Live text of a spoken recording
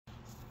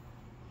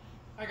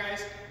Hi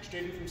guys, it's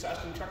Jaden from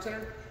Saskatoon Truck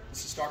Center.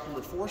 This is stock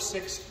number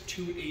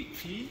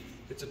 4628P.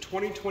 It's a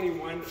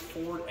 2021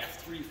 Ford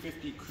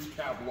F350 Crew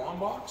Cab Long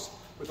Box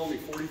with only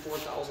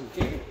 44,000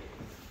 K.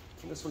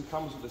 And this one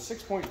comes with a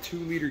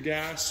 6.2 liter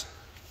gas.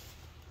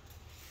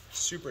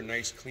 Super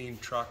nice, clean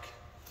truck.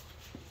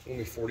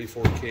 Only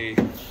 44K.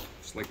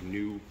 It's like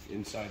new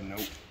inside and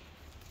out.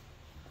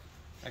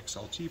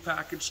 XLT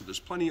package, so there's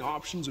plenty of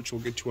options, which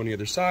we'll get to on the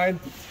other side.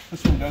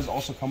 This one does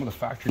also come with a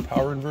factory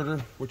power inverter,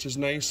 which is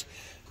nice.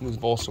 And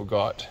we've also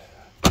got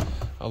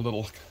a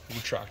little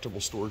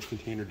retractable storage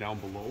container down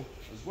below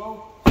as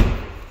well.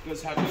 It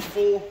does have a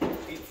full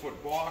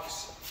 8-foot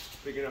box,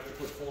 big enough to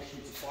put full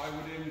sheets of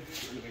plywood in,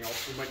 anything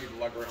else we might need to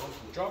lug around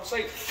from the job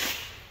site.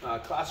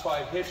 Class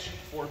 5 hitch,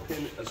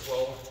 4-pin as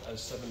well as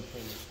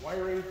 7-pin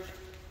wiring.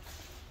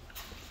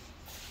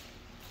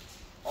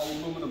 All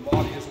aluminum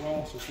body as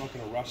well, so it's not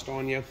going to rust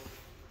on you.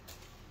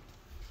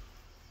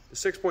 The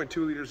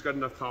 6.2 liters got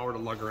enough power to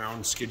lug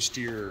around, skid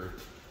steer,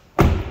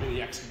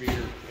 mini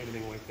excavator,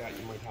 anything like that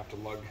you might have to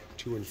lug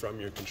to and from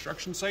your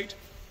construction site.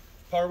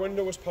 Power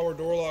windows, power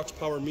door locks,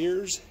 power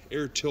mirrors,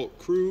 air tilt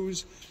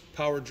cruise,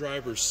 power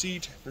driver's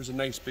seat. There's a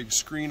nice big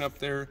screen up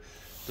there.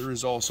 There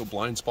is also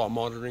blind spot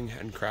monitoring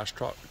and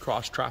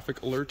cross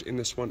traffic alert in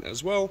this one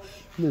as well.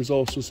 And there's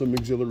also some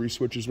auxiliary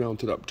switches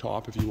mounted up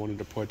top if you wanted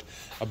to put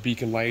a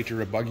beacon light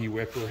or a buggy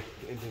whip or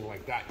anything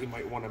like that you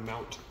might want to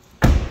mount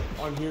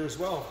on here as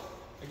well.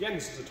 Again,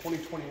 this is a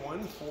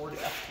 2021 Ford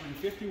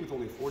F350 with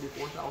only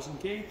 44,000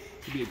 K.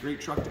 It'd be a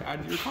great truck to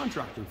add to your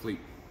contracting fleet.